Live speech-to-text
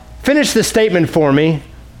Finish this statement for me.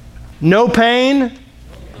 No pain,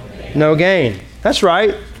 no gain. That's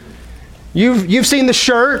right. You've seen the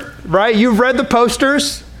shirt, right? You've read the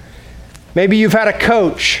posters. Maybe you've had a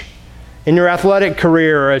coach in your athletic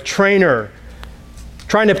career or a trainer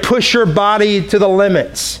trying to push your body to the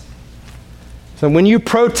limits. So when you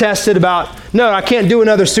protested about, no, I can't do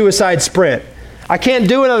another suicide sprint. I can't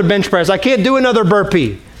do another bench press. I can't do another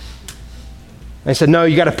burpee. They said, no,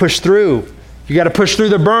 you got to push through. You got to push through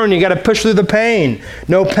the burn. You got to push through the pain.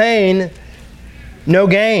 No pain, no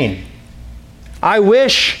gain. I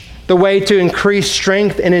wish the way to increase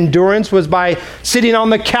strength and endurance was by sitting on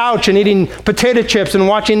the couch and eating potato chips and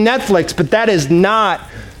watching Netflix, but that is not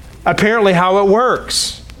apparently how it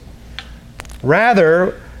works.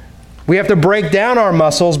 Rather, we have to break down our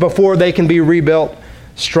muscles before they can be rebuilt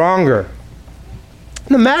stronger.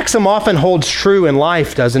 The maxim often holds true in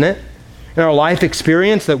life, doesn't it? In our life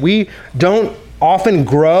experience, that we don't often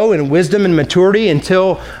grow in wisdom and maturity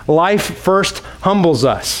until life first humbles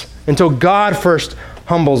us, until God first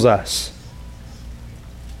humbles us.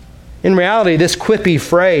 In reality, this quippy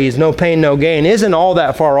phrase, no pain, no gain, isn't all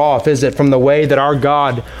that far off, is it, from the way that our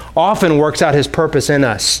God often works out his purpose in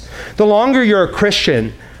us. The longer you're a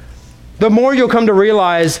Christian, the more you'll come to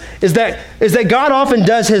realize is that God often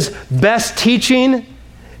does his best teaching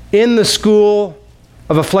in the school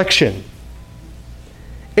of affliction.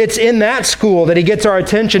 It's in that school that he gets our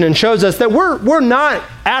attention and shows us that we're not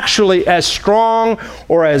actually as strong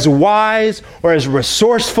or as wise or as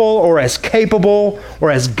resourceful or as capable or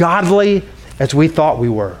as godly as we thought we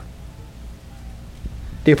were.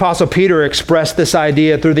 The Apostle Peter expressed this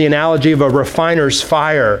idea through the analogy of a refiner's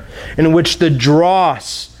fire, in which the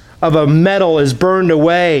dross of a metal is burned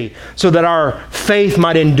away so that our faith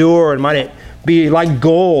might endure and might be like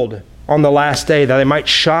gold on the last day, that they might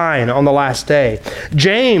shine on the last day.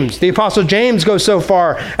 James, the Apostle James, goes so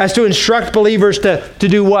far as to instruct believers to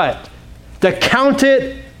do what? To count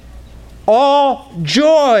it all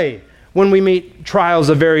joy when we meet trials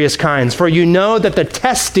of various kinds. For you know that the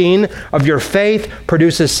testing of your faith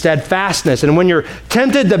produces steadfastness. And when you're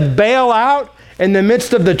tempted to bail out in the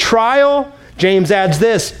midst of the trial, James adds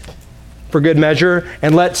this, for good measure,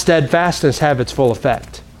 and let steadfastness have its full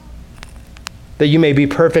effect, that you may be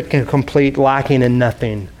perfect and complete, lacking in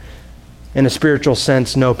nothing. In a spiritual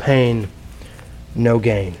sense, no pain, no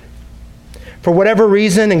gain. For whatever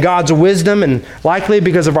reason, in God's wisdom, and likely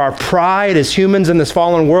because of our pride as humans in this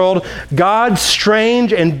fallen world, God's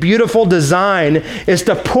strange and beautiful design is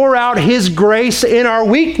to pour out his grace in our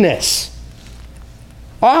weakness.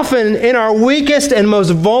 Often in our weakest and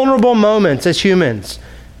most vulnerable moments as humans.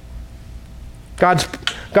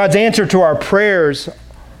 God's answer to our prayers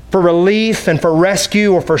for relief and for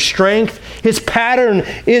rescue or for strength, his pattern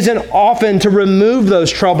isn't often to remove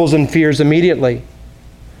those troubles and fears immediately.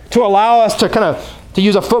 To allow us to to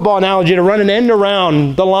use a football analogy, to run an end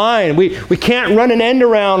around the line. We can't run an end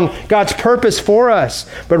around God's purpose for us,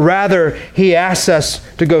 but rather he asks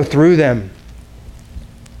us to go through them.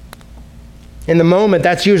 In the moment,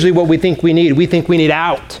 that's usually what we think we need. We think we need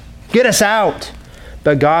out. Get us out.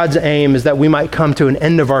 But God's aim is that we might come to an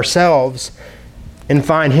end of ourselves and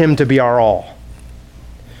find him to be our all.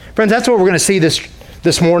 Friends, that's what we're going to see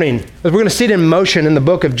this morning. We're going to see it in motion in the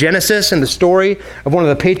book of Genesis and the story of one of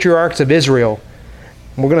the patriarchs of Israel.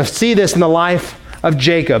 And we're going to see this in the life of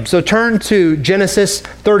Jacob. So turn to Genesis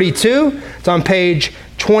 32. It's on page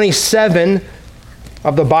 27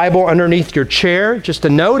 of the Bible underneath your chair. Just a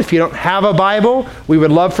note, if you don't have a Bible, we would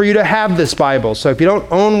love for you to have this Bible. So if you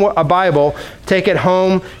don't own a Bible, take it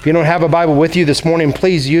home. If you don't have a Bible with you this morning,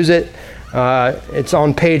 please use it. It's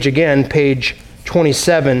on page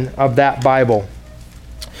 27 of that Bible.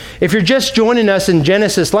 If you're just joining us in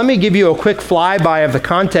Genesis, let me give you a quick flyby of the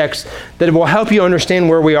context that will help you understand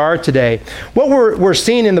where we are today. What we're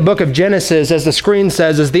seeing in the book of Genesis, as the screen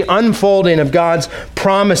says, is the unfolding of God's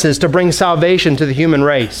promises to bring salvation to the human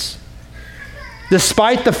race.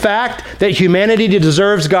 Despite the fact that humanity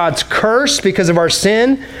deserves God's curse because of our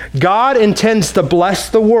sin, God intends to bless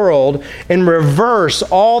the world and reverse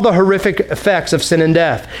all the horrific effects of sin and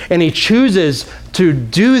death. And he chooses to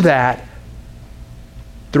do that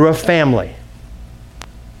through a family,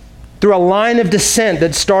 through a line of descent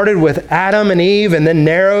that started with Adam and Eve and then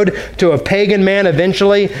narrowed to a pagan man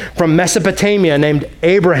eventually from Mesopotamia named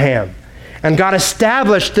Abraham. And God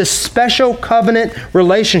established this special covenant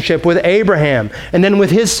relationship with Abraham, and then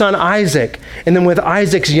with his son Isaac, and then with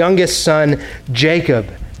Isaac's youngest son Jacob.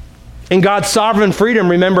 In God's sovereign freedom,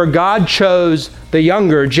 remember, God chose the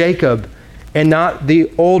younger Jacob and not the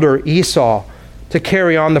older Esau to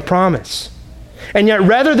carry on the promise. And yet,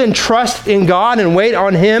 rather than trust in God and wait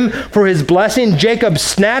on him for his blessing, Jacob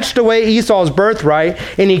snatched away Esau's birthright,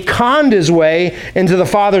 and he conned his way into the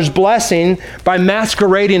father's blessing by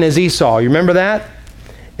masquerading as Esau. You remember that?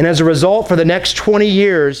 And as a result, for the next 20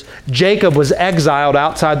 years, Jacob was exiled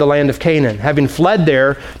outside the land of Canaan, having fled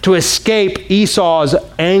there to escape Esau's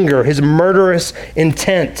anger, his murderous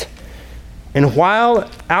intent. And while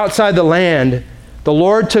outside the land, the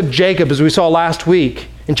Lord took Jacob, as we saw last week,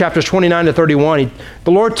 in chapters 29 to 31,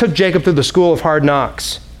 the Lord took Jacob through the school of hard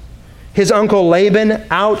knocks. His uncle Laban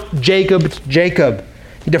out-Jacobed Jacob.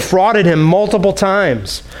 He defrauded him multiple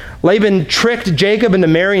times. Laban tricked Jacob into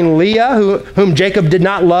marrying Leah, whom Jacob did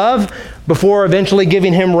not love, before eventually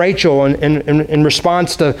giving him Rachel in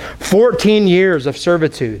response to 14 years of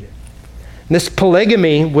servitude. This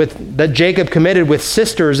polygamy that Jacob committed with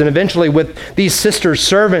sisters and eventually with these sisters'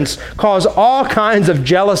 servants caused all kinds of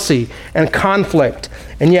jealousy and conflict.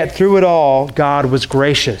 And yet through it all, God was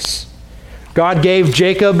gracious. God gave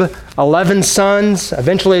Jacob 11 sons,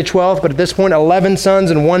 eventually a 12th, but at this point 11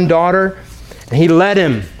 sons and one daughter. And he led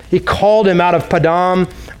him. He called him out of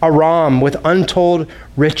Padam Aram with untold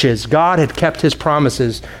riches. God had kept his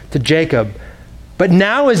promises to Jacob. But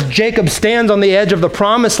now as Jacob stands on the edge of the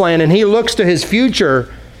promised land and he looks to his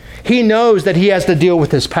future, he knows that he has to deal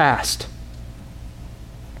with his past.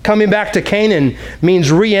 Coming back to Canaan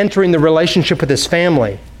means re-entering the relationship with his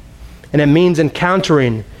family, and it means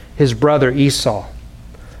encountering his brother Esau.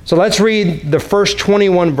 So let's read the first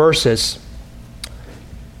 21 verses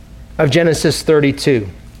of Genesis 32.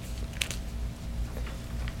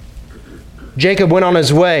 Jacob went on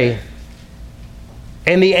his way,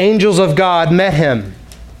 and the angels of God met him.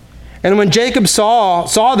 And when Jacob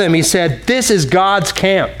saw them, he said, "This is God's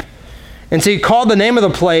camp." And so he called the name of the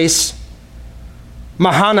place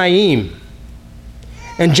Mahanaim.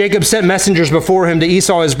 And Jacob sent messengers before him to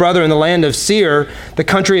Esau his brother in the land of Seir, the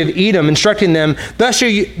country of Edom, instructing them, Thus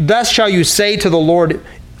shall you say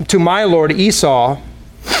to my lord Esau,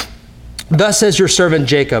 Thus says your servant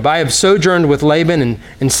Jacob, I have sojourned with Laban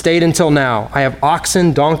and stayed until now. I have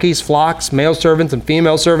oxen, donkeys, flocks, male servants and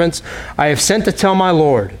female servants. I have sent to tell my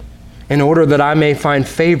lord, in order that I may find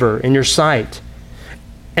favor in your sight.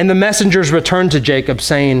 And the messengers returned to Jacob,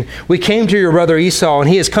 saying, We came to your brother Esau, and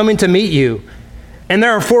he is coming to meet you, and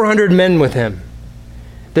there are 400 men with him.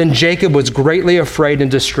 Then Jacob was greatly afraid and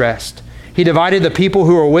distressed. He divided the people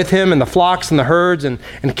who were with him and the flocks and the herds and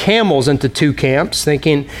camels into 2 camps,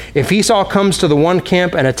 thinking, if Esau comes to the one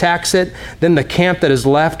camp and attacks it, then the camp that is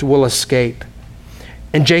left will escape.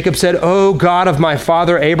 And Jacob said, O God of my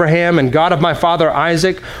father Abraham and God of my father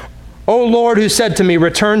Isaac, O Lord, who said to me,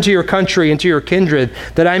 Return to your country and to your kindred,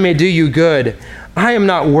 that I may do you good. I am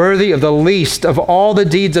not worthy of the least of all the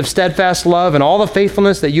deeds of steadfast love and all the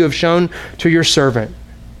faithfulness that you have shown to your servant.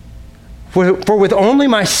 For with only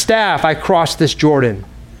my staff I crossed this Jordan,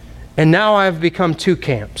 and now I have become 2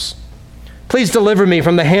 camps. Please deliver me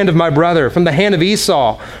from the hand of my brother, from the hand of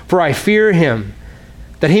Esau, for I fear him,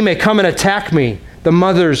 that he may come and attack me, the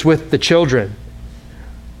mothers with the children.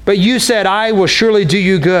 But you said, I will surely do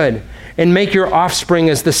you good, and make your offspring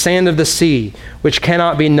as the sand of the sea, which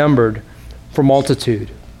cannot be numbered for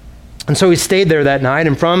multitude. And so he stayed there that night,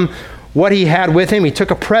 and from what he had with him, he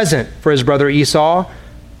took a present for his brother Esau,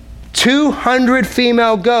 200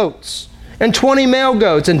 female goats and 20 male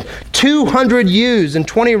goats and 200 ewes and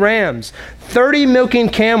 20 rams, 30 milking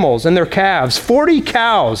camels and their calves, 40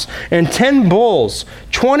 cows and 10 bulls,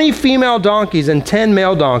 20 female donkeys and 10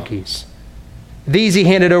 male donkeys. These he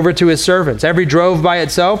handed over to his servants. Every drove by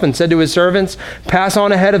itself, and said to his servants, Pass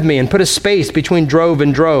on ahead of me and put a space between drove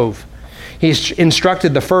and drove. He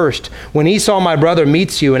instructed the first, When Esau my brother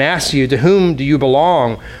meets you and asks you, To whom do you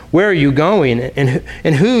belong? Where are you going?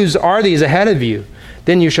 And whose are these ahead of you?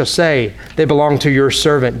 Then you shall say, They belong to your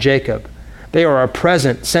servant Jacob. They are a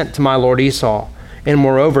present sent to my lord Esau, and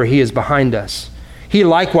moreover he is behind us. He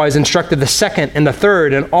likewise instructed the second and the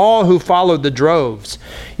third and all who followed the droves.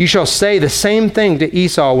 You shall say the same thing to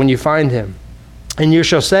Esau when you find him. And you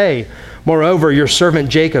shall say, Moreover, your servant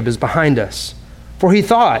Jacob is behind us. For he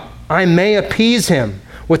thought, I may appease him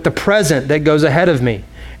with the present that goes ahead of me,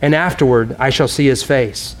 and afterward I shall see his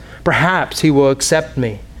face. Perhaps he will accept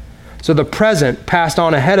me. So the present passed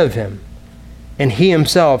on ahead of him, and he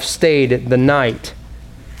himself stayed the night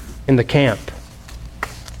in the camp.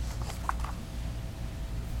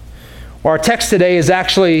 Well, our text today is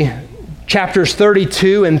actually chapters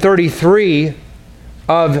 32 and 33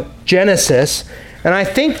 of Genesis. And I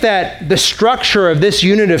think that the structure of this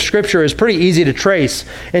unit of Scripture is pretty easy to trace.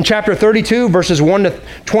 In chapter 32, verses 1 to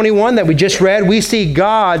 21 that we just read, we see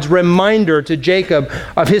God's reminder to Jacob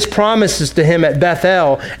of his promises to him at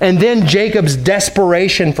Bethel, and then Jacob's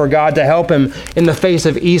desperation for God to help him in the face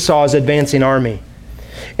of Esau's advancing army.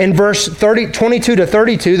 In verse 22 to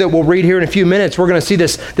 32 that we'll read here in a few minutes, we're going to see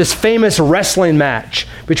this famous wrestling match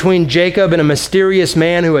between Jacob and a mysterious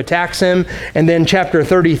man who attacks him. And then chapter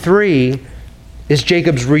 33 is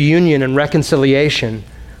Jacob's reunion and reconciliation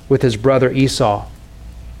with his brother Esau.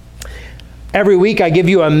 Every week I give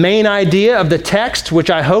you a main idea of the text, which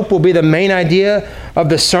I hope will be the main idea of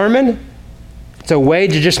the sermon. It's a way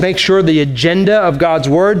to just make sure the agenda of God's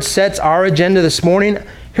Word sets our agenda this morning.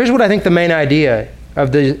 Here's what I think the main idea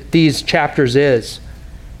of these chapters is.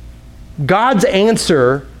 God's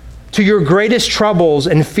answer to your greatest troubles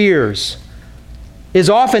and fears is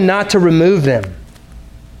often not to remove them,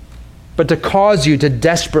 but to cause you to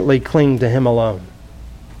desperately cling to Him alone.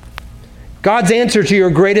 God's answer to your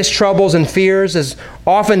greatest troubles and fears is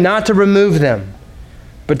often not to remove them,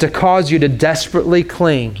 but to cause you to desperately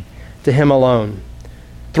cling to Him alone.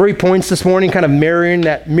 3 points this morning, kind of mirroring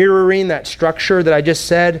that structure that I just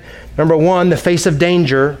said. Number 1, the face of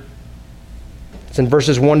danger. It's in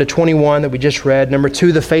verses 1 to 21 that we just read. Number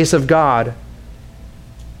 2, the face of God.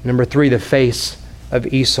 Number 3, the face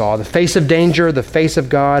of Esau. The face of danger, the face of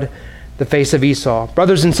God, the face of Esau.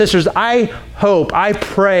 Brothers and sisters, I hope, I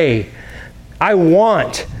pray, I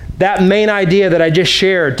want that main idea that I just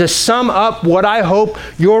shared to sum up what I hope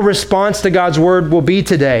your response to God's Word will be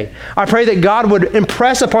today. I pray that God would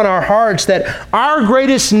impress upon our hearts that our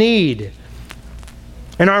greatest need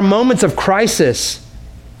in our moments of crisis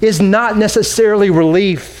is not necessarily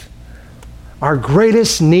relief. Our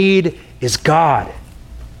greatest need is God.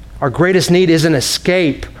 Our greatest need isn't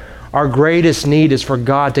escape. Our greatest need is for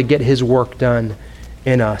God to get His work done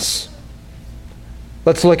in us.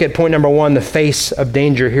 Let's look at point number 1, the face of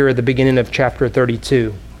danger here at the beginning of chapter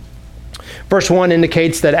 32. Verse 1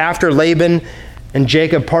 indicates that after Laban and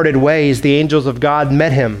Jacob parted ways, the angels of God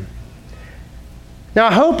met him. Now,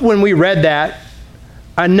 I hope when we read that,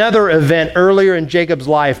 another event earlier in Jacob's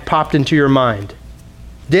life popped into your mind.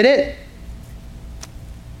 Did it?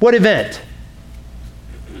 What event?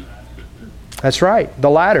 That's right, the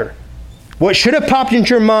ladder. What should have popped into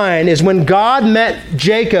your mind is when God met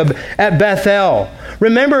Jacob at Bethel.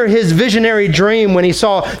 Remember his visionary dream when he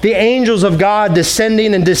saw the angels of God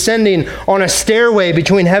descending and descending on a stairway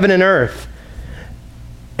between heaven and earth.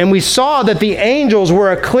 And we saw that the angels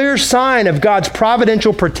were a clear sign of God's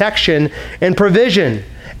providential protection and provision.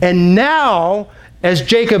 And now, as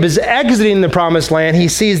Jacob is exiting the promised land, he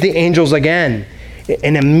sees the angels again.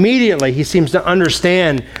 And immediately he seems to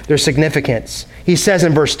understand their significance. He says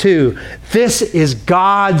in verse 2, this is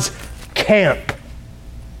God's camp.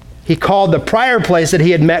 He called the prior place that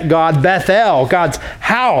he had met God Bethel, God's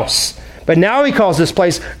house. But now he calls this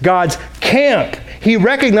place God's camp. He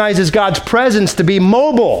recognizes God's presence to be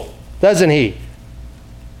mobile, doesn't he?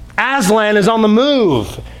 Aslan is on the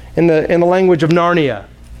move in the language of Narnia.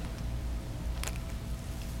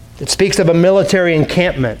 It speaks of a military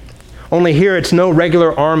encampment. Only here it's no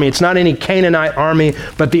regular army. It's not any Canaanite army,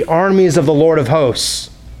 but the armies of the Lord of hosts.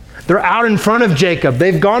 They're out in front of Jacob.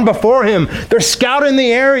 They've gone before him. They're scouting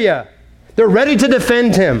the area. They're ready to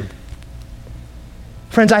defend him.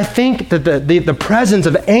 Friends, I think that the presence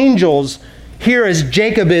of angels here as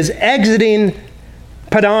Jacob is exiting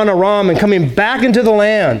Padan Aram and coming back into the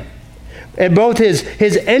land, at both his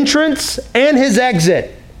entrance and his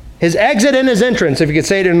exit and his entrance, if you could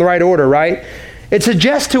say it in the right order, right? It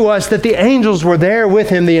suggests to us that the angels were there with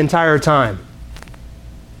him the entire time.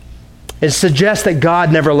 It suggests that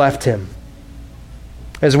God never left him.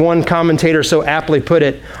 As one commentator so aptly put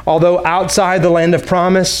it, although outside the land of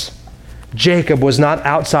promise, Jacob was not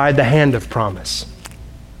outside the hand of promise.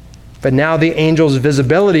 But now the angel's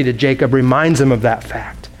visibility to Jacob reminds him of that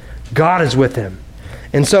fact. God is with him.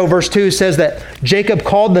 And so verse 2 says that Jacob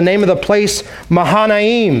called the name of the place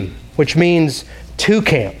Mahanaim, which means 2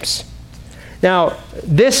 camps. Now,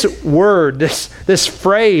 this word, this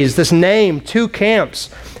phrase, this name, 2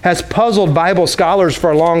 camps, has puzzled Bible scholars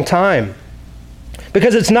for a long time.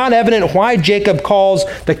 Because it's not evident why Jacob calls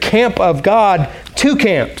the camp of God 2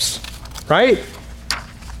 camps, right?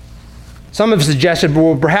 Some have suggested,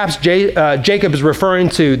 well, perhaps Jacob is referring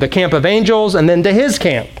to the camp of angels and then to his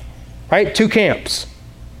camp, right? 2 camps.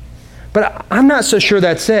 But I'm not so sure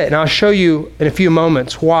that's it, and I'll show you in a few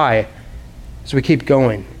moments why as we keep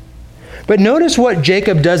going. But notice what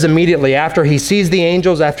Jacob does immediately after he sees the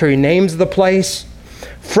angels, after he names the place.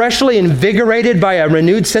 Freshly invigorated by a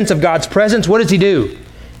renewed sense of God's presence, what does he do?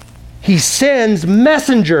 he sends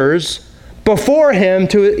messengers before him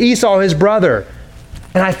to Esau, his brother.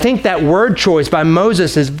 And I think that word choice by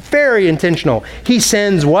Moses is very intentional. He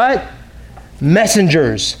sends what?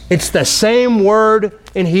 Messengers. It's the same word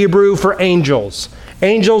in Hebrew for angels.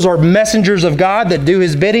 Angels are messengers of God that do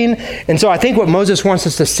his bidding. And so I think what Moses wants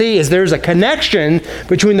us to see is there's a connection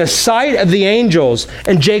between the sight of the angels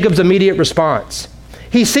and Jacob's immediate response.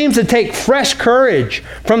 He seems to take fresh courage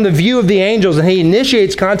from the view of the angels, and he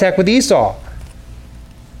initiates contact with Esau.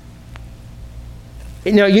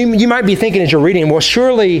 You might be thinking as you're reading, well,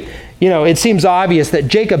 surely, it seems obvious that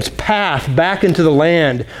Jacob's path back into the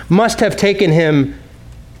land must have taken him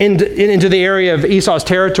into the area of Esau's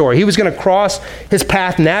territory. He was going to cross his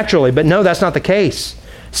path naturally, but no, that's not the case.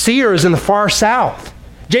 Seir is in the far south.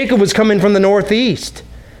 Jacob was coming from the northeast.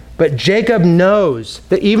 But Jacob knows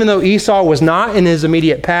that even though Esau was not in his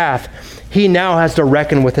immediate path, he now has to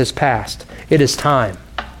reckon with his past. It is time.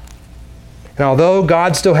 And although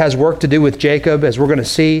God still has work to do with Jacob, as we're going to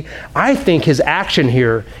see, I think his action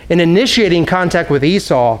here in initiating contact with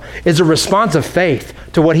Esau is a response of faith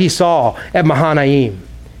to what he saw at Mahanaim.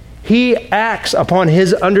 He acts upon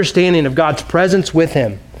his understanding of God's presence with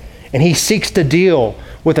him, and he seeks to deal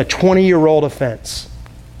with a 20-year-old offense.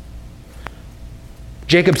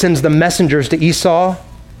 Jacob sends the messengers to Esau,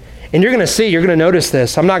 and you're going to notice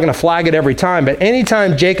this. I'm not going to flag it every time, but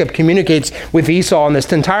anytime Jacob communicates with Esau in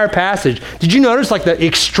this entire passage, did you notice the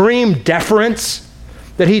extreme deference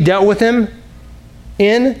that he dealt with him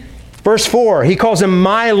in? Verse 4, he calls him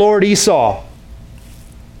my Lord Esau.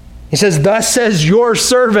 He says, thus says your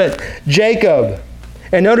servant Jacob.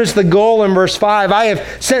 And notice the goal in verse 5, I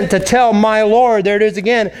have sent to tell my Lord, there it is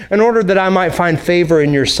again, in order that I might find favor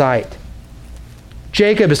in your sight.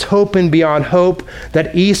 Jacob is hoping beyond hope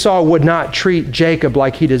that Esau would not treat Jacob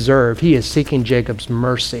like he deserved. He is seeking Jacob's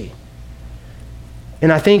mercy. And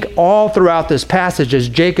I think all throughout this passage, as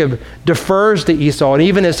Jacob defers to Esau, and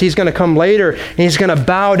even as he's going to come later and he's going to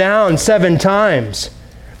bow down 7 times,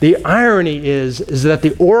 the irony is that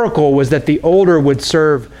the oracle was that the older would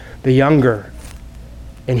serve the younger.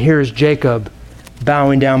 And here's Jacob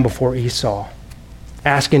bowing down before Esau,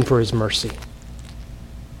 asking for his mercy.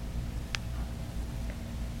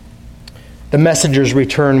 The messengers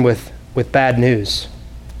return with bad news.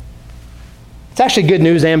 It's actually good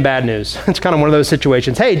news and bad news. It's kind of one of those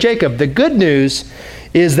situations. Hey, Jacob, the good news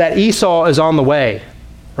is that Esau is on the way,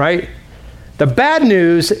 right? The bad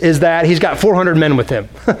news is that he's got 400 men with him.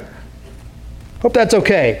 Hope that's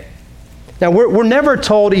okay. Now, we're never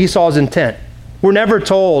told Esau's intent. We're never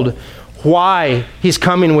told why he's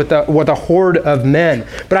coming with a horde of men.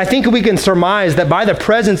 But I think we can surmise that by the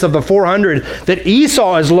presence of the 400, that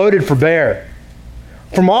Esau is loaded for bear.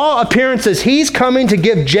 From all appearances, he's coming to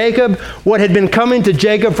give Jacob what had been coming to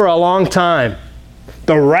Jacob for a long time,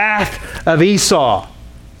 the wrath of Esau.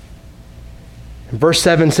 And verse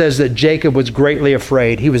 7 says that Jacob was greatly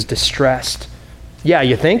afraid. He was distressed. Yeah,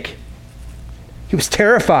 you think? He was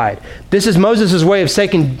terrified. This is Moses' way of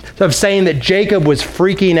saying that Jacob was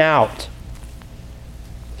freaking out.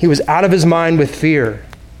 He was out of his mind with fear.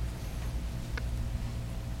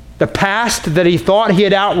 The past that he thought he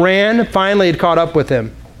had outran finally had caught up with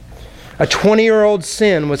him. A 20-year-old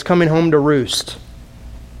sin was coming home to roost.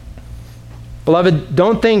 Beloved,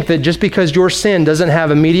 don't think that just because your sin doesn't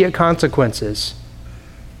have immediate consequences,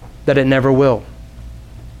 that it never will.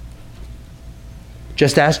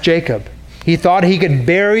 Just ask Jacob. He thought he could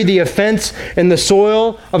bury the offense in the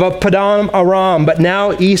soil of a Paddan Aram, but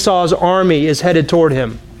now Esau's army is headed toward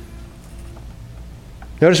him.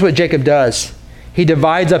 Notice what Jacob does. He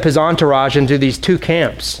divides up his entourage into these 2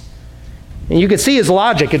 camps. And you can see his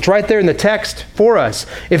logic. It's right there in the text for us.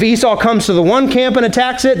 If Esau comes to the one camp and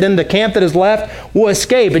attacks it, then the camp that is left will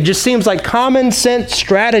escape. It just seems like common sense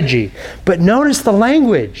strategy. But notice the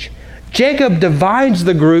language. Jacob divides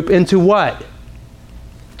the group into what?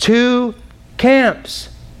 2 camps.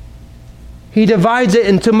 He divides it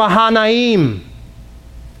into Mahanaim.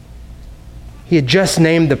 He had just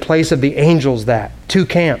named the place of the angels that, 2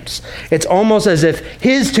 camps. It's almost as if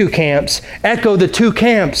his 2 camps echo the 2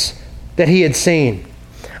 camps that he had seen.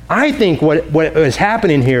 I think what is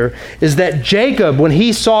happening here is that Jacob, when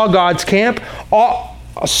he saw God's camp,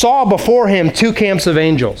 saw before him 2 camps of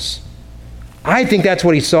angels. I think that's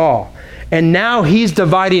what he saw. And now he's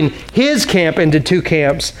dividing his camp into 2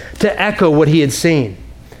 camps to echo what he had seen.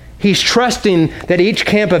 He's trusting that each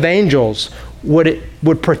camp of angels would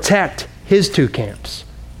protect his 2 camps,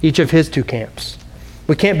 each of his 2 camps.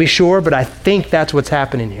 We can't be sure, but I think that's what's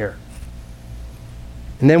happening here.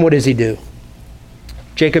 And then what does he do?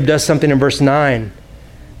 Jacob does something in verse 9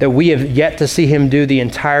 that we have yet to see him do the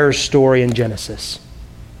entire story in Genesis.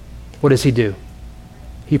 what does he do?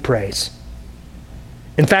 He prays.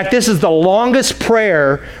 In fact, this is the longest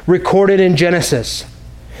prayer recorded in Genesis.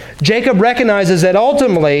 Jacob recognizes that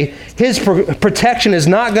ultimately his protection is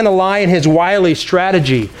not going to lie in his wily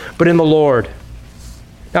strategy, but in the Lord.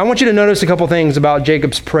 Now, I want you to notice a couple things about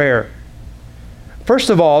Jacob's prayer. First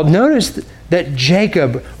of all, notice that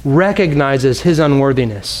Jacob recognizes his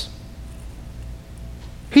unworthiness.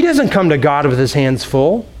 He doesn't come to God with his hands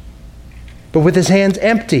full, but with his hands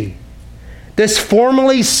empty. This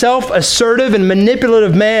formerly self-assertive and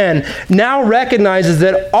manipulative man now recognizes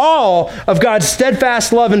that all of God's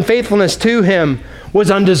steadfast love and faithfulness to him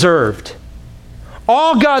was undeserved.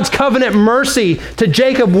 All God's covenant mercy to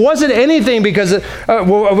Jacob wasn't anything because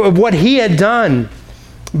of what he had done,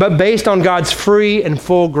 but based on God's free and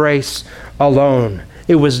full grace alone.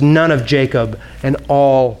 It was none of Jacob and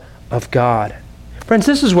all of God. Friends,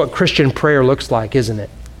 this is what Christian prayer looks like, isn't it?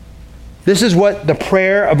 This is what the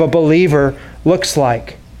prayer of a believer looks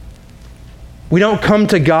like. We don't come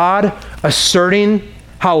to God asserting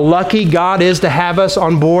how lucky God is to have us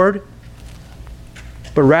on board,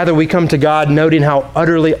 but rather we come to God noting how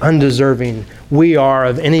utterly undeserving we are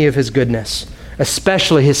of any of his goodness,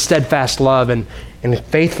 especially his steadfast love and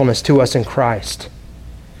faithfulness to us in Christ.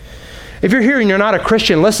 If you're here and you're not a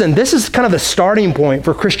Christian, listen, this is kind of the starting point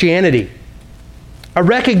for Christianity. A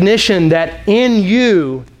recognition that in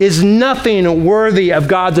you is nothing worthy of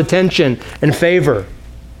God's attention and favor.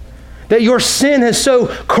 That your sin has so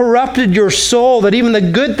corrupted your soul that even the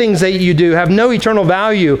good things that you do have no eternal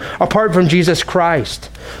value apart from Jesus Christ.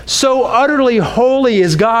 So utterly holy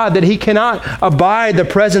is God that he cannot abide the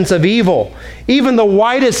presence of evil. Even the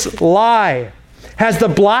whitest lie has the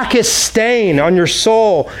blackest stain on your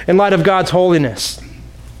soul in light of God's holiness.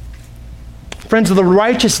 Friends, the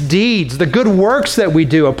righteous deeds, the good works that we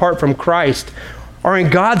do apart from Christ are in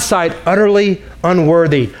God's sight utterly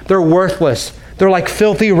unworthy. They're worthless. They're like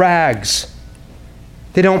filthy rags.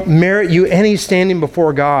 They don't merit you any standing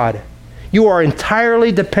before God. You are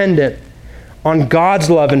entirely dependent on God's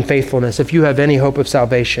love and faithfulness if you have any hope of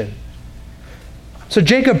salvation. So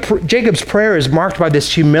Jacob's prayer is marked by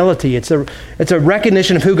this humility. It's a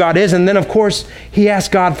recognition of who God is. And then, of course, he asks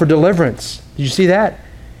God for deliverance. Did you see that?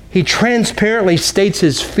 He transparently states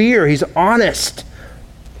his fear. He's honest.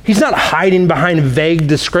 He's not hiding behind vague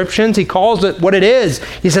descriptions. He calls it what it is.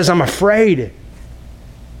 He says, I'm afraid.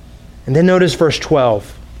 And then notice verse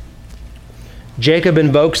 12. Jacob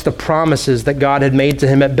invokes the promises that God had made to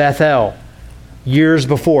him at Bethel years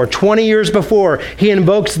before. 20 years before, he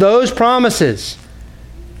invokes those promises.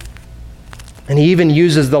 And he even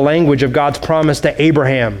uses the language of God's promise to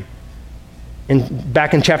Abraham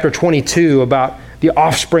back in chapter 22 about the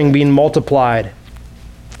offspring being multiplied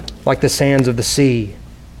like the sands of the sea,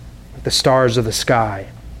 like the stars of the sky.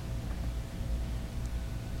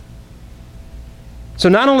 So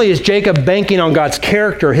not only is Jacob banking on God's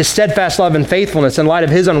character, his steadfast love and faithfulness in light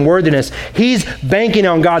of his unworthiness, he's banking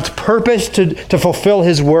on God's purpose to fulfill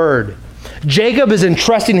his word. Jacob is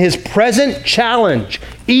entrusting his present challenge,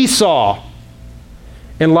 Esau,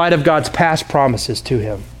 in light of God's past promises to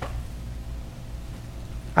him.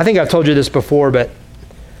 I think I've told you this before, but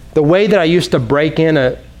the way that I used to break in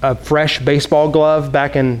a fresh baseball glove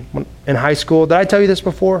back in high school, did I tell you this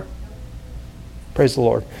before? Praise the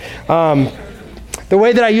Lord. The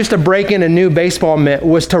way that I used to break in a new baseball mitt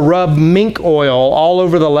was to rub mink oil all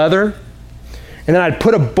over the leather, and then I'd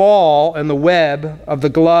put a ball in the web of the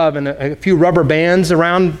glove and a few rubber bands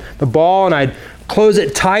around the ball, and I'd close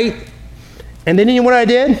it tight. And then you know what I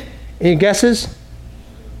did? Any guesses?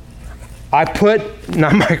 I put,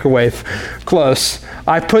 not microwave, close.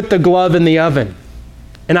 I put the glove in the oven,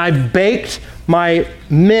 and I baked my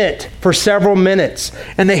mitt for several minutes,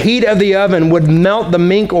 and the heat of the oven would melt the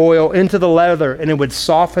mink oil into the leather, and it would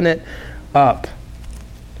soften it up.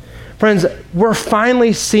 Friends, we're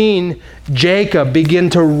finally seeing Jacob begin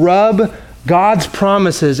to rub God's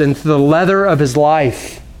promises into the leather of his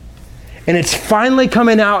life, and it's finally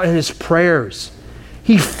coming out in his prayers.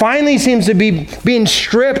 He finally seems to be being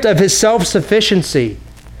stripped of his self-sufficiency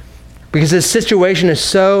because his situation is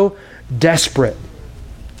so desperate.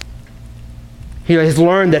 He has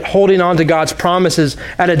learned that holding on to God's promises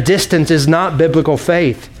at a distance is not biblical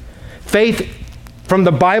faith. Faith, from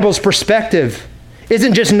the Bible's perspective,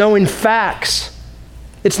 isn't just knowing facts.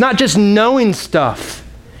 It's not just knowing stuff.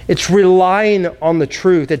 It's relying on the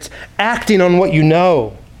truth. It's acting on what you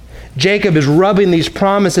know. Jacob is rubbing these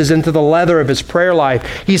promises into the leather of his prayer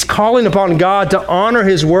life. He's calling upon God to honor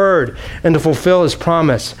his word and to fulfill his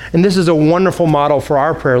promise. And this is a wonderful model for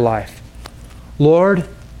our prayer life. Lord,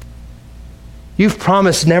 you've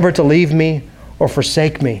promised never to leave me or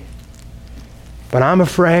forsake me, but I'm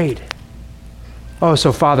afraid. Oh,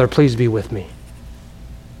 so Father, please be with me.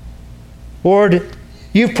 Lord,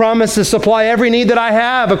 you've promised to supply every need that I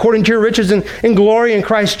have according to your riches in glory in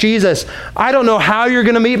Christ Jesus. I don't know how you're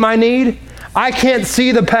going to meet my need. I can't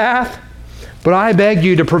see the path, but I beg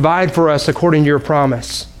you to provide for us according to your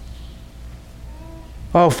promise.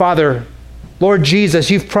 Oh, Father, Lord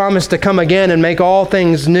Jesus, you've promised to come again and make all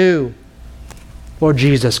things new. Lord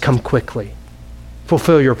Jesus, come quickly.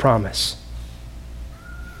 Fulfill your promise.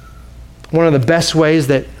 One of the best ways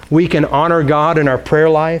that we can honor God in our prayer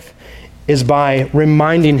life is by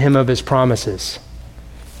reminding him of his promises.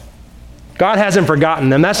 God hasn't forgotten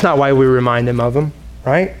them. That's not why we remind him of them,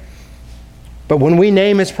 right? But when we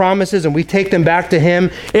name his promises and we take them back to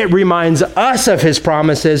him, it reminds us of his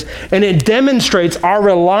promises, and it demonstrates our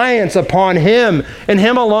reliance upon him and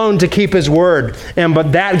him alone to keep his word.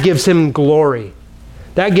 But that gives him glory.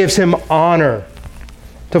 That gives him honor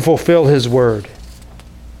to fulfill his word.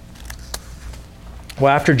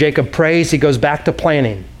 Well, after Jacob prays, he goes back to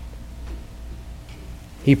planning.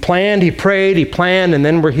 He planned, he prayed, he planned, and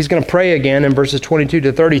then he's going to pray again in verses 22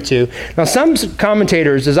 to 32. Now, some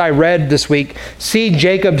commentators, as I read this week, see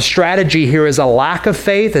Jacob's strategy here as a lack of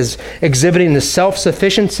faith, as exhibiting the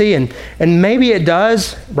self-sufficiency, and maybe it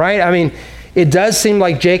does, right? I mean, it does seem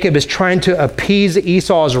like Jacob is trying to appease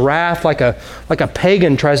Esau's wrath like a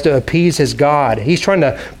pagan tries to appease his God. He's trying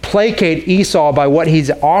to placate Esau by what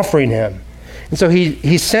he's offering him. And so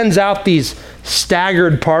he sends out these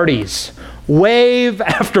staggered parties, wave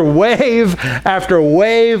after wave after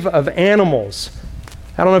wave of animals.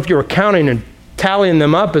 I don't know if you were counting and tallying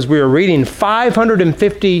them up as we were reading.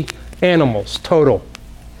 550 animals total.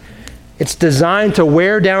 It's designed to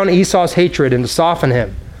wear down Esau's hatred and to soften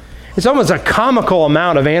him. It's almost a comical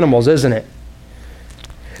amount of animals, isn't it?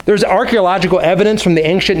 There's archaeological evidence from the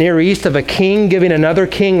ancient Near East of a king giving another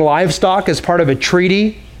king livestock as part of a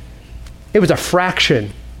treaty. It was a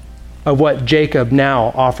fraction of what Jacob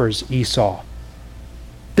now offers Esau.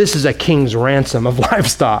 This is a king's ransom of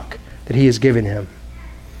livestock that he is giving him.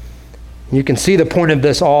 You can see the point of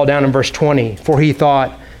this all down in verse 20. For he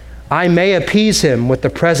thought, I may appease him with the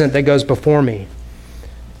present that goes before me,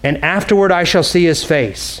 and afterward I shall see his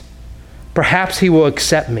face. Perhaps he will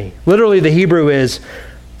accept me. Literally, the Hebrew is,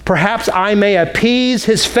 perhaps I may appease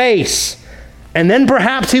his face, and then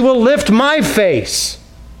perhaps he will lift my face.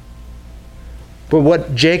 But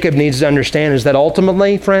what Jacob needs to understand is that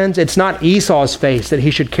ultimately, friends, it's not Esau's face that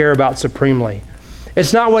he should care about supremely.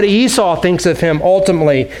 It's not what Esau thinks of him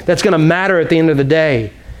ultimately that's going to matter at the end of the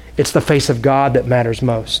day. It's the face of God that matters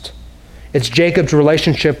most. It's Jacob's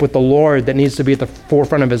relationship with the Lord that needs to be at the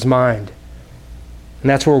forefront of his mind. And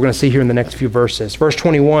that's what we're going to see here in the next few verses. Verse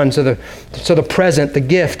 21, so the present, the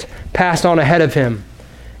gift, passed on ahead of him,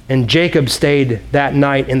 and Jacob stayed that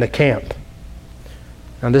night in the camp.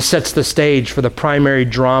 Now this sets the stage for the primary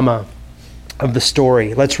drama of the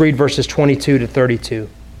story. Let's read verses 22 to 32.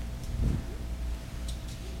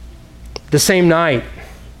 The same night,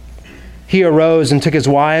 he arose and took his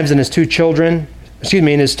wives and his two children. He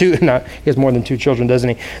has more than two children, doesn't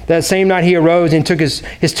he? That same night he arose and took his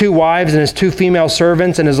two wives and his two female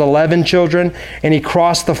servants and his 11 children, and he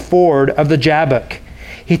crossed the ford of the Jabbok.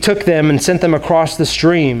 He took them and sent them across the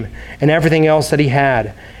stream and everything else that he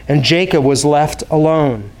had. And Jacob was left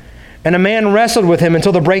alone. And a man wrestled with him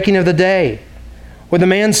until the breaking of the day. When the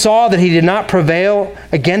man saw that he did not prevail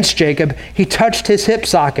against Jacob, he touched his hip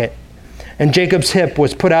socket. And Jacob's hip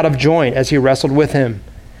was put out of joint as he wrestled with him.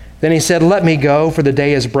 Then he said, let me go, for the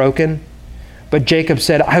day is broken. But Jacob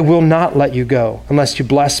said, I will not let you go unless you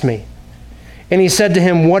bless me. And he said to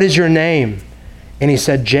him, what is your name? And he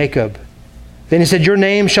said, Jacob. Then he said, your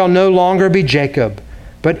name shall no longer be Jacob,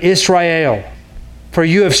 but Israel. For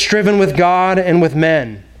you have striven with God and with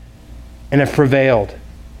men, and have prevailed.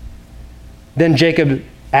 Then Jacob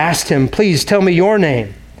asked him, please tell me your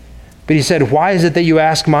name. But he said, why is it that you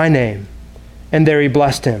ask my name? And there he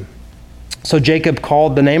blessed him. So Jacob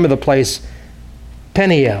called the name of the place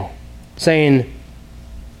Peniel, saying,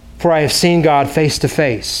 for I have seen God face to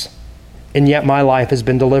face, and yet my life has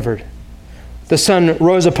been delivered. The sun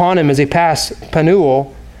rose upon him as he passed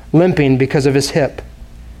Penuel, limping because of his hip.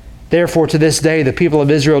 Therefore, to this day, the people of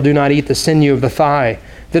Israel do not eat the sinew of the thigh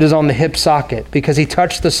that is on the hip socket, because he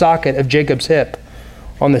touched the socket of Jacob's hip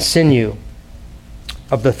on the sinew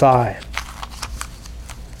of the thigh.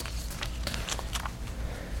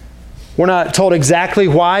 We're not told exactly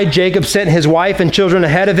why Jacob sent his wife and children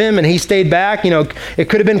ahead of him and he stayed back. It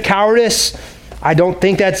could have been cowardice. I don't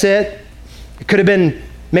think that's it. It could have been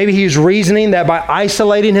Maybe he's reasoning that by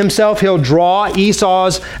isolating himself, he'll draw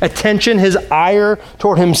Esau's attention, his ire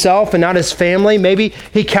toward himself and not his family. Maybe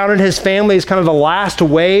he counted his family as kind of the last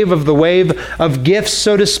wave of gifts,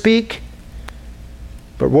 so to speak.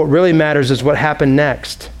 But what really matters is what happened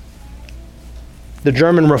next. The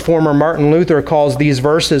German reformer Martin Luther calls these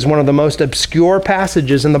verses one of the most obscure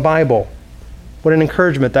passages in the Bible. What an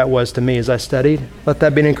encouragement that was to me as I studied. Let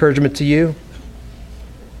that be an encouragement to you.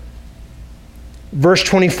 Verse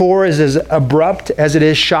 24 is as abrupt as it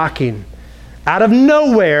is shocking. Out of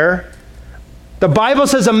nowhere, the Bible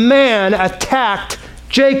says a man attacked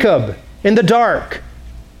Jacob in the dark.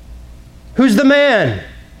 Who's the man?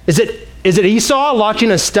 Is it Esau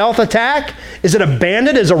launching a stealth attack? Is it a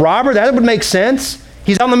bandit? Is it a robber? That would make sense.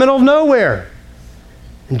 He's out in the middle of nowhere.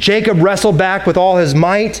 And Jacob wrestled back with all his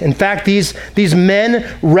might. In fact, these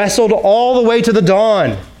men wrestled all the way to the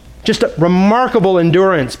dawn. Just a remarkable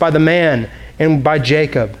endurance by the man and by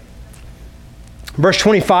Jacob. Verse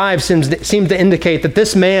 25 seems to indicate that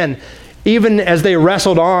this man, even as they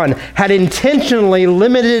wrestled on, had intentionally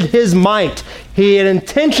limited his might. He had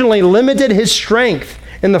intentionally limited his strength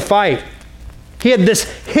in the fight. He had this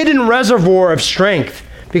hidden reservoir of strength,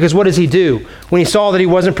 because what does he do? When he saw that he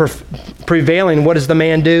wasn't prevailing, what does the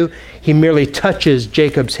man do? He merely touches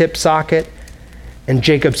Jacob's hip socket, and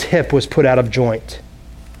Jacob's hip was put out of joint.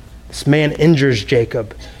 This man injures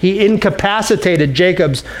Jacob. He incapacitated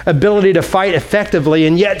Jacob's ability to fight effectively,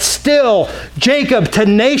 and yet still Jacob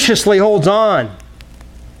tenaciously holds on.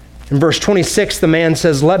 In verse 26, the man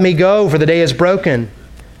says, "Let me go, for the day is broken."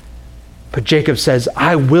 But Jacob says,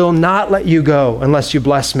 "I will not let you go unless you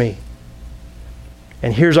bless me."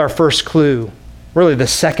 And here's our first clue, really the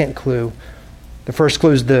second clue. The first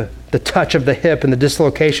clue is the touch of the hip and the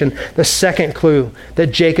dislocation. The second clue, that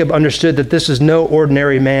Jacob understood that this is no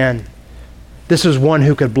ordinary man. This was one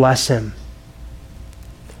who could bless him.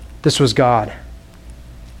 This was God.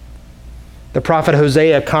 The prophet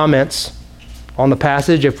Hosea comments on the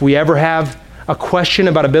passage. If we ever have a question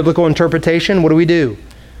about a biblical interpretation, what do?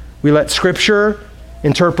 We let Scripture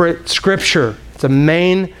interpret Scripture. It's a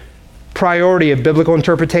main priority of biblical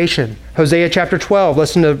interpretation. Hosea chapter 12,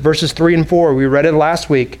 listen to verses 3 and 4. We read it last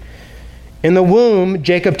week. In the womb,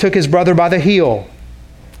 Jacob took his brother by the heel,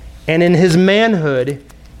 and in his manhood,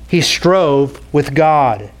 he strove with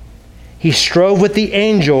God. He strove with the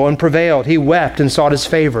angel and prevailed. He wept and sought his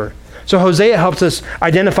favor. So Hosea helps us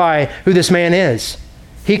identify who this man is.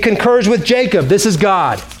 He concurs with Jacob. This is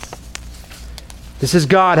God. This is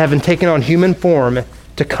God having taken on human form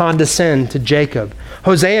to condescend to Jacob.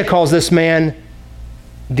 Hosea calls this man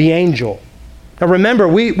the angel. Now remember,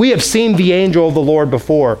 we have seen the angel of the Lord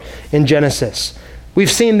before in Genesis. We've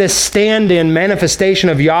seen this stand-in manifestation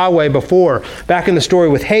of Yahweh before, back in the story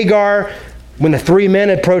with Hagar, when the three men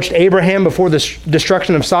approached Abraham before the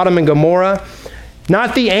destruction of Sodom and Gomorrah.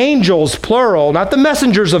 Not the angels, plural, not the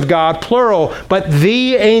messengers of God, plural, but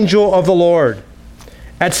the angel of the Lord.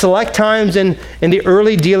 At select times in the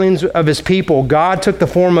early dealings of his people, God took the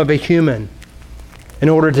form of a human in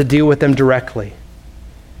order to deal with them directly.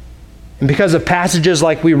 And because of passages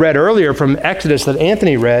like we read earlier from Exodus that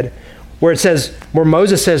Anthony read, where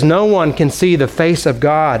Moses says no one can see the face of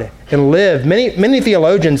God and live, many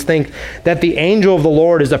theologians think that the angel of the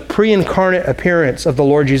Lord is a pre-incarnate appearance of the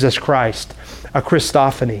Lord Jesus Christ, a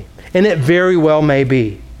Christophany. And it very well may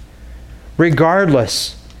be.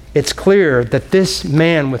 Regardless, it's clear that this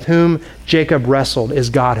man with whom Jacob wrestled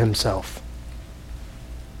is God himself.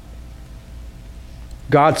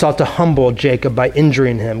 God sought to humble Jacob by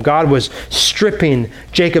injuring him. God was stripping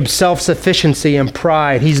Jacob's self-sufficiency and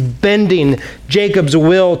pride. He's bending Jacob's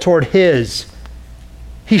will toward his.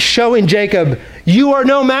 He's showing Jacob, you are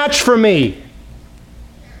no match for me.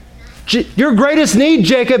 Your greatest need,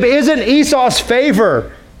 Jacob, isn't Esau's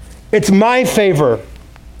favor. It's my favor.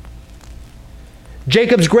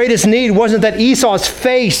 Jacob's greatest need wasn't that Esau's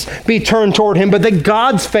face be turned toward him, but that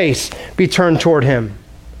God's face be turned toward him.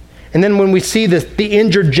 And then when we see the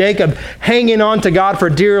injured Jacob hanging on to God for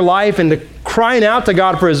dear life and crying out to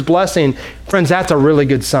God for his blessing, friends, that's a really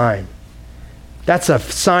good sign. That's a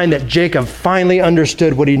sign that Jacob finally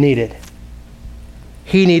understood what he needed.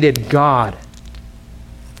 He needed God.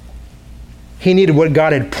 He needed what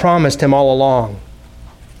God had promised him all along.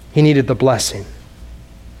 He needed the blessing.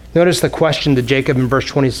 Notice the question to Jacob in verse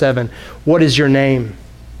 27. What is your name?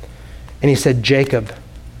 And he said, Jacob.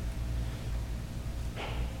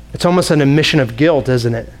 It's almost an admission of guilt,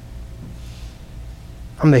 isn't it?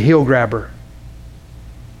 I'm the heel grabber.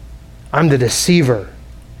 I'm the deceiver.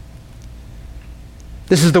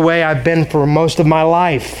 This is the way I've been for most of my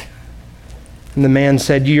life. And the man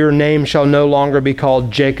said, your name shall no longer be called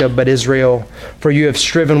Jacob, but Israel, for you have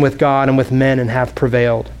striven with God and with men and have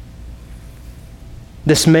prevailed.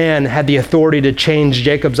 This man had the authority to change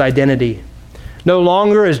Jacob's identity. No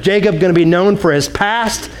longer is Jacob going to be known for his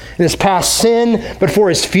past and his past sin, but for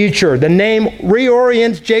his future. The name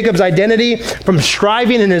reorients Jacob's identity from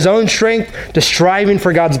striving in his own strength to striving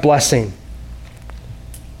for God's blessing.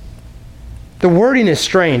 The wording is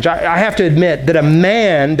strange. I have to admit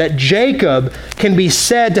that Jacob can be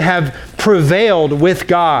said to have prevailed with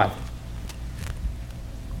God.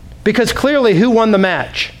 Because clearly, who won the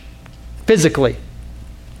match? Physically.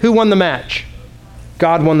 Who won the match?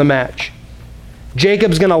 God won the match.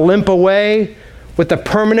 Jacob's going to limp away with the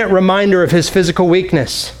permanent reminder of his physical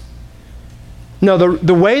weakness. No,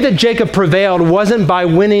 the way that Jacob prevailed wasn't by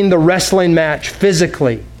winning the wrestling match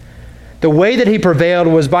physically. The way that he prevailed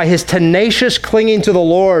was by his tenacious clinging to the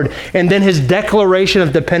Lord and then his declaration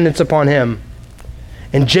of dependence upon him.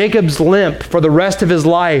 And Jacob's limp for the rest of his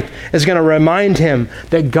life is going to remind him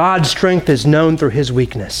that God's strength is known through his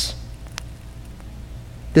weakness.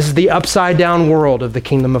 This is the upside down world of the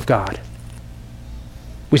kingdom of God.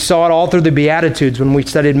 We saw it all through the Beatitudes when we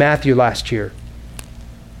studied Matthew last year.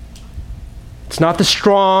 It's not the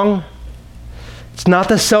strong, it's not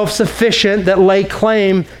the self-sufficient that lay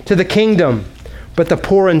claim to the kingdom, but the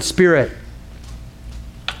poor in spirit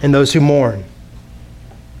and those who mourn.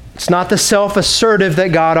 It's not the self-assertive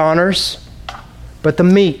that God honors, but the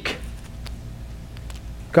meek.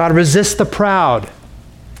 God resists the proud,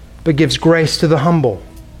 but gives grace to the humble.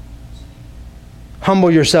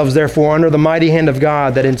 Humble yourselves, therefore, under the mighty hand of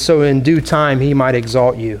God, that in due time he might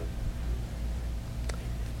exalt you.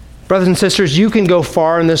 Brothers and sisters, you can go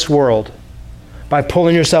far in this world by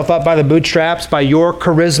pulling yourself up by the bootstraps, by your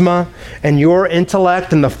charisma and your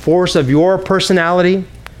intellect and the force of your personality,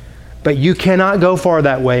 but you cannot go far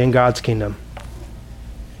that way in God's kingdom.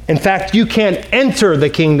 In fact, you can't enter the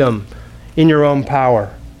kingdom in your own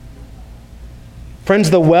power.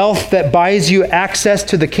 Friends, the wealth that buys you access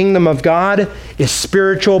to the kingdom of God is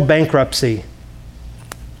spiritual bankruptcy.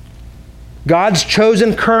 God's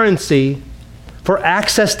chosen currency for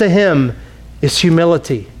access to him is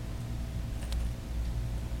humility.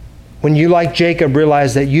 When you, like Jacob,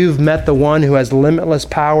 realize that you've met the one who has limitless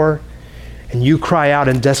power, and you cry out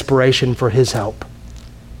in desperation for his help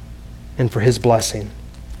and for his blessing.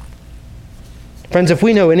 Friends, if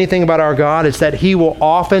we know anything about our God, it's that he will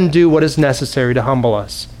often do what is necessary to humble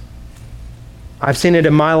us. I've seen it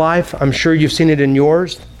in my life. I'm sure you've seen it in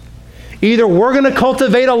yours. Either we're going to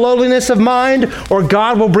cultivate a lowliness of mind, or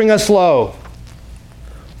God will bring us low.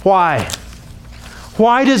 Why?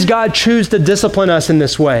 Why does God choose to discipline us in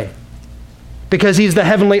this way? Because he's the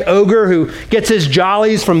heavenly ogre who gets his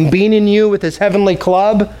jollies from beating you with his heavenly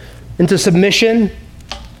club into submission?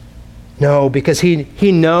 No, because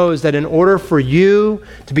he knows that in order for you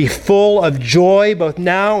to be full of joy, both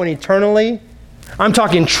now and eternally, I'm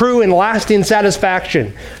talking true and lasting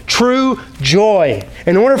satisfaction, true joy.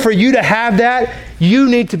 In order for you to have that, you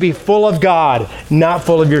need to be full of God, not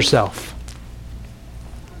full of yourself.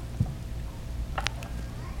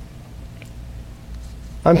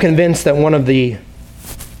 I'm convinced that one of the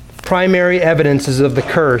primary evidences of the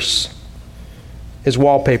curse is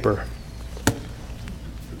wallpaper.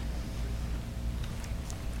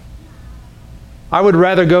 I would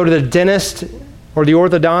rather go to the dentist or the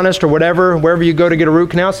orthodontist or wherever you go to get a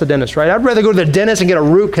root canal. It's the dentist, right? I'd rather go to the dentist and get a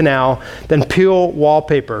root canal than peel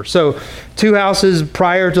wallpaper. So 2 houses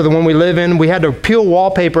prior to the one we live in, we had to peel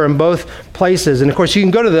wallpaper in both places. And of course, you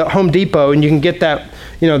can go to the Home Depot and you can get that,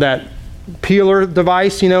 that peeler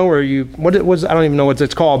device, where I don't even know what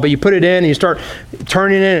it's called, but you put it in and you start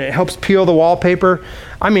turning it and it helps peel the wallpaper.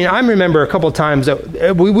 I remember a couple of times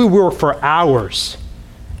that we worked for hours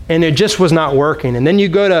and it just was not working. And then you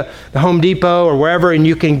go to the Home Depot or wherever and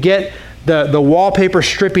you can get the wallpaper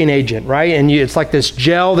stripping agent, right? And it's like this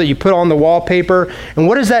gel that you put on the wallpaper. And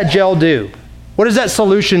what does that gel do? What does that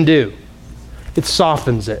solution do? It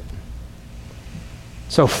softens it.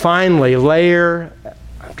 So finally, layer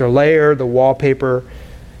after layer, the wallpaper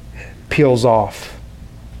peels off.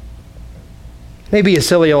 Maybe a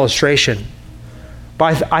silly illustration,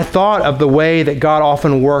 but I thought of the way that God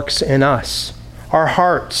often works in us. Our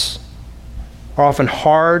hearts are often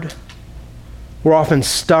hard. We're often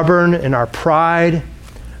stubborn in our pride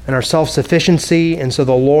and our self-sufficiency, and so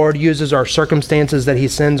the Lord uses our circumstances that he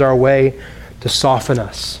sends our way to soften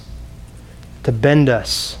us, to bend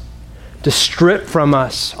us, to strip from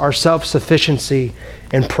us our self-sufficiency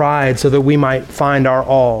and pride so that we might find our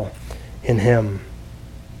all in him.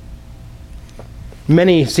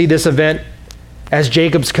 Many see this event as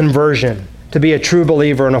Jacob's conversion to be a true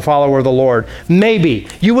believer and a follower of the Lord. Maybe.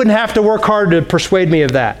 You wouldn't have to work hard to persuade me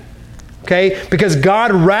of that. Okay? Because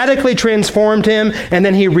God radically transformed him, and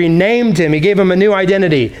then he renamed him. He gave him a new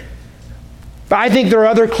identity. But I think there are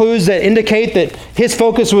other clues that indicate that his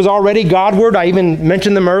focus was already Godward. I even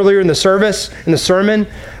mentioned them earlier in the service, in the sermon.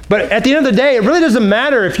 But at the end of the day, it really doesn't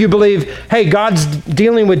matter if you believe, hey, God's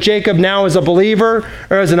dealing with Jacob now as a believer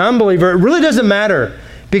or as an unbeliever. It really doesn't matter.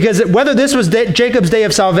 Because whether this was Jacob's day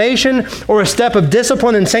of salvation or a step of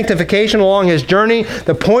discipline and sanctification along his journey,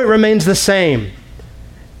 the point remains the same.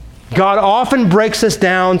 God often breaks us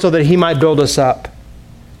down so that he might build us up.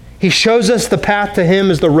 He shows us the path to him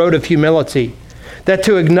is the road of humility. That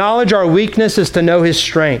to acknowledge our weakness is to know his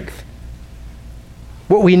strength.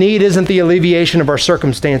 What we need isn't the alleviation of our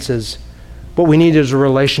circumstances. What we need is a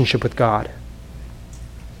relationship with God.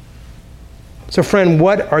 So friend,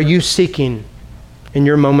 what are you seeking in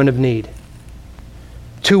your moment of need?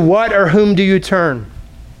 To what or whom do you turn?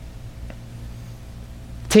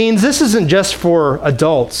 Teens, this isn't just for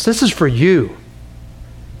adults. This is for you.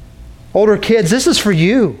 Older kids, this is for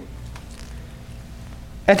you.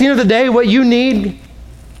 At the end of the day, what you need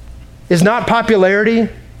is not popularity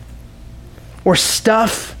or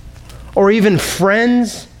stuff or even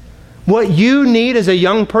friends. What you need as a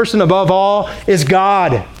young person above all is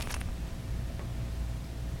God.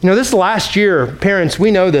 You know, this last year, parents,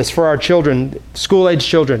 we know this for our children, school-age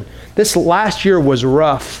children. This last year was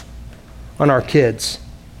rough on our kids.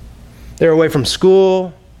 They were away from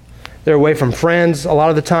school. They were away from friends a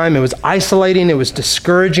lot of the time. It was isolating. It was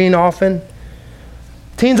discouraging often.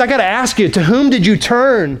 Teens, I got to ask you, to whom did you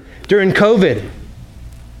turn during COVID?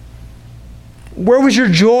 Where was your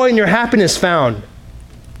joy and your happiness found?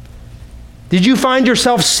 Did you find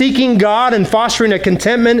yourself seeking God and fostering a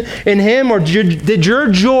contentment in him, or did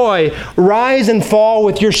your joy rise and fall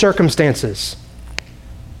with your circumstances?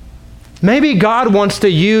 Maybe God wants to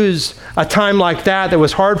use a time like that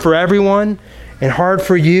was hard for everyone and hard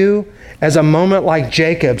for you as a moment like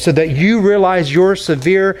Jacob, so that you realize your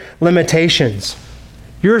severe limitations.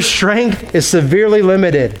 Your strength is severely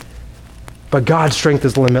limited, but God's strength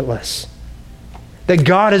is limitless. That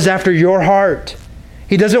God is after your heart.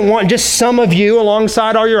 He doesn't want just some of you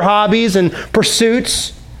alongside all your hobbies and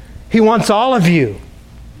pursuits. He wants all of you.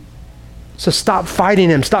 So stop fighting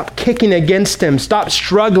him. Stop kicking against him. Stop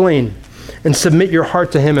struggling and submit your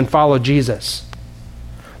heart to him and follow Jesus.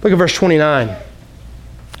 Look at verse 29.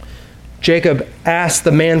 Jacob asks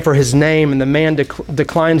the man for his name, and the man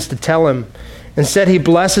declines to tell him. Instead, he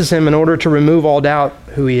blesses him in order to remove all doubt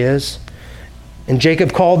who he is. And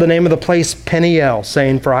Jacob called the name of the place Peniel,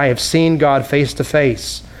 saying, "For I have seen God face to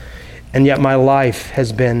face, and yet my life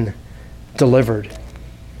has been delivered."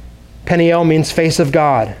 Peniel means face of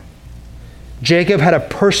God. Jacob had a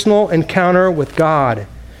personal encounter with God,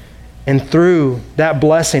 and through that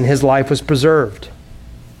blessing, his life was preserved.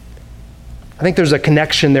 I think there's a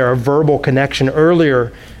connection there, a verbal connection.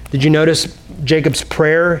 Earlier, did you notice Jacob's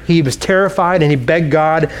prayer? He was terrified and he begged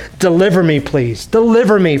God, "Deliver me, please.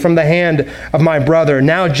 Deliver me from the hand of my brother."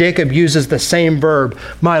 Now Jacob uses the same verb.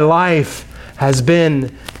 My life has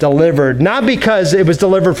been delivered. Not because it was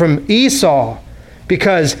delivered from Esau,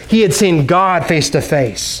 because he had seen God face to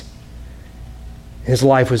face. His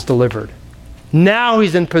life was delivered. Now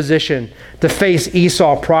he's in position to face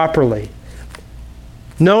Esau properly.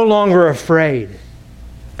 No longer afraid,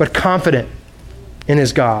 but confident in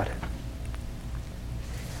his God.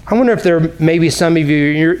 I wonder if there may be some of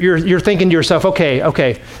you, you're thinking to yourself,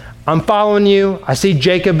 okay, I'm following you. I see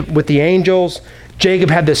Jacob with the angels.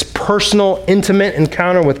 Jacob had this personal, intimate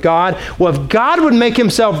encounter with God. Well, if God would make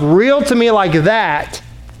himself real to me like that,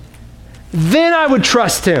 then I would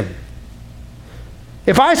trust him.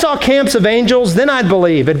 If I saw camps of angels, then I'd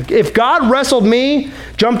believe. If God wrestled me,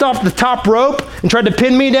 jumped off the top rope, and tried to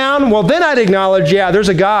pin me down, well, then I'd acknowledge, yeah, there's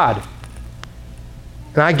a God.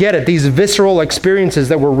 And I get it, these visceral experiences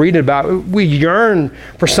that we're reading about, we yearn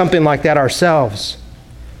for something like that ourselves.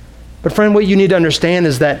 But friend, what you need to understand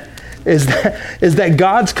is that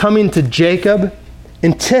God's coming to Jacob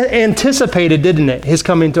anticipated, didn't it, his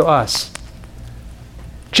coming to us.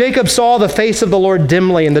 Jacob saw the face of the Lord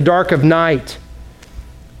dimly in the dark of night.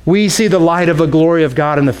 We see the light of the glory of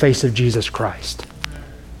God in the face of Jesus Christ.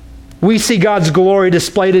 We see God's glory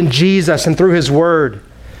displayed in Jesus and through his word.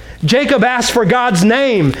 Jacob asked for God's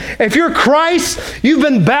name. If you're Christ, you've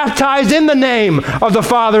been baptized in the name of the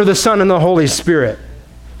Father, the Son, and the Holy Spirit,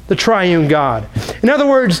 the triune God. In other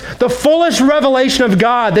words, the fullest revelation of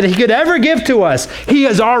God that he could ever give to us, he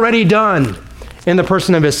has already done in the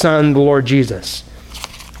person of his Son, the Lord Jesus.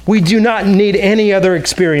 We do not need any other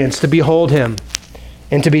experience to behold him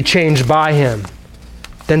and to be changed by him.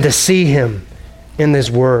 than to see him in this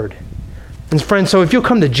word. And friends, so if you'll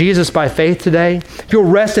come to Jesus by faith today, if you'll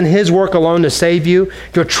rest in his work alone to save you,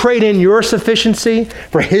 if you'll trade in your sufficiency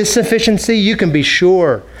for his sufficiency, you can be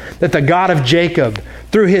sure that the God of Jacob,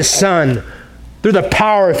 through his Son, through the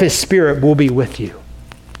power of his Spirit, will be with you,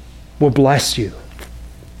 will bless you.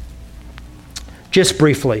 Just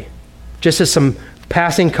briefly, just as some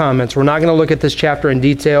passing comments, we're not going to look at this chapter in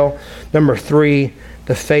detail. Number 3,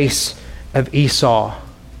 the face of Esau.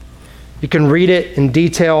 You can read it in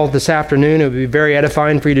detail this afternoon. It would be very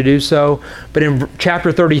edifying for you to do so. But in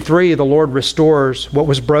chapter 33, the Lord restores what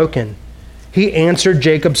was broken. He answered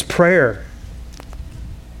Jacob's prayer.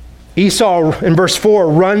 Esau, in verse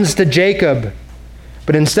 4, runs to Jacob,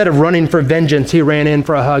 but instead of running for vengeance, he ran in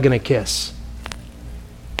for a hug and a kiss.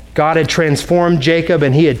 God had transformed Jacob,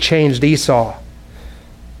 and he had changed Esau.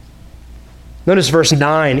 Notice verse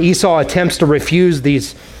 9. Esau attempts to refuse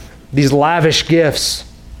these lavish gifts.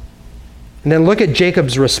 And then look at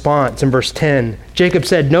Jacob's response in verse 10. Jacob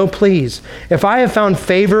said, "No, please. If I have found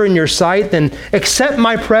favor in your sight, then accept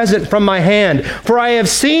my present from my hand. For I have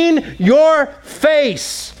seen your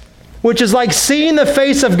face, which is like seeing the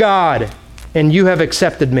face of God, and you have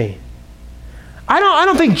accepted me." I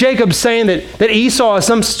don't think Jacob's saying that Esau is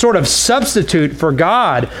some sort of substitute for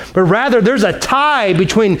God, but rather there's a tie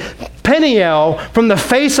between Peniel from the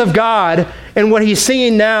face of God and what he's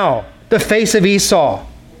seeing now, the face of Esau.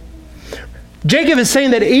 Jacob is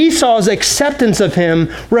saying that Esau's acceptance of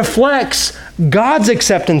him reflects God's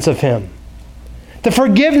acceptance of him. The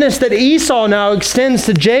forgiveness that Esau now extends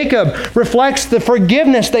to Jacob reflects the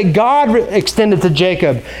forgiveness that God extended to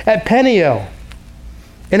Jacob at Peniel.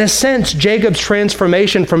 In a sense, Jacob's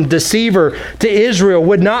transformation from deceiver to Israel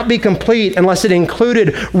would not be complete unless it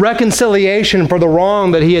included reconciliation for the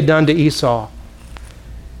wrong that he had done to Esau.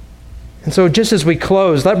 And so just as we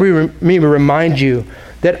close, let me remind you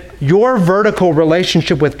that your vertical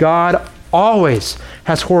relationship with God always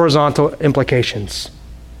has horizontal implications.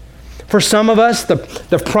 For some of us,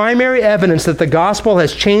 the primary evidence that the gospel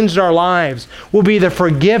has changed our lives will be the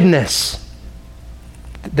forgiveness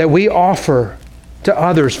that we offer to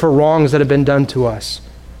others for wrongs that have been done to us,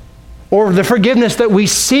 or the forgiveness that we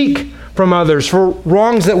seek from others for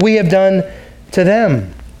wrongs that we have done to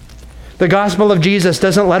them. The gospel of Jesus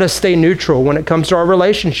doesn't let us stay neutral when it comes to our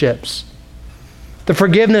relationships. The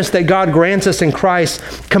forgiveness that God grants us in Christ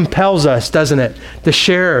compels us, doesn't it, to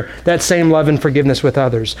share that same love and forgiveness with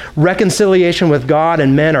others. Reconciliation with God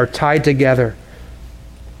and men are tied together.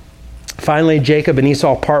 Finally, Jacob and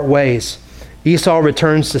Esau part ways. Esau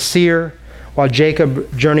returns to Seir, while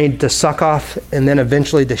Jacob journeyed to Succoth and then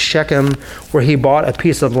eventually to Shechem, where he bought a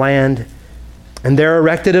piece of land and there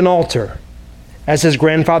erected an altar, as his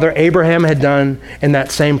grandfather Abraham had done in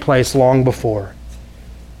that same place long before.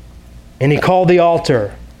 And he called the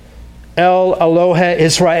altar El Elohe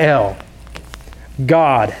Israel,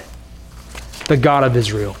 God, the God of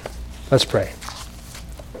Israel. Let's pray.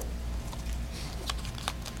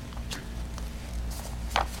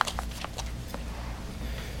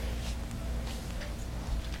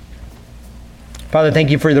 Father,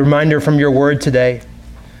 thank you for the reminder from your word today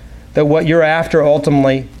that what you're after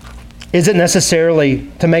ultimately isn't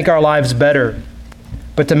necessarily to make our lives better,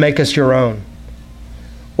 but to make us your own.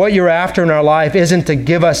 What you're after in our life isn't to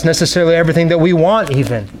give us necessarily everything that we want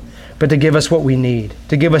even, but to give us what we need,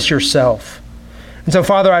 to give us yourself. And so,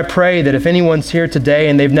 Father, I pray that if anyone's here today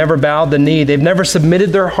and they've never bowed the knee, they've never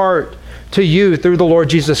submitted their heart to you through the Lord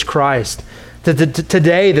Jesus Christ,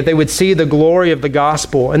 today that they would see the glory of the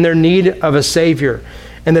gospel and their need of a Savior,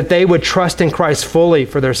 and that they would trust in Christ fully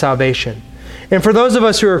for their salvation. And for those of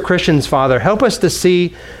us who are Christians, Father, help us to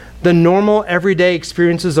see the normal everyday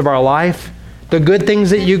experiences of our life, the good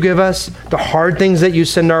things that you give us, the hard things that you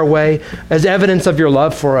send our way, as evidence of your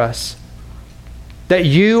love for us. That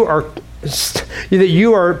you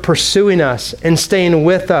are pursuing us and staying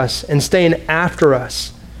with us and staying after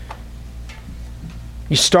us.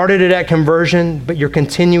 You started it at conversion, but you're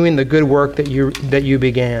continuing the good work that you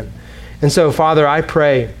began. And so, Father, I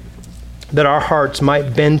pray that our hearts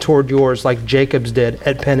might bend toward yours like Jacob's did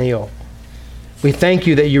at Peniel. We thank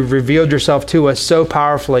you that you've revealed yourself to us so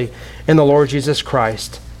powerfully in the Lord Jesus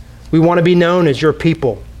Christ. We want to be known as your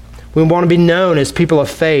people. We want to be known as people of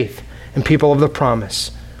faith and people of the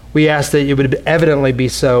promise. We ask that it would evidently be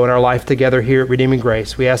so in our life together here at Redeeming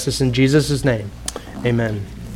Grace. We ask this in Jesus' name. Amen.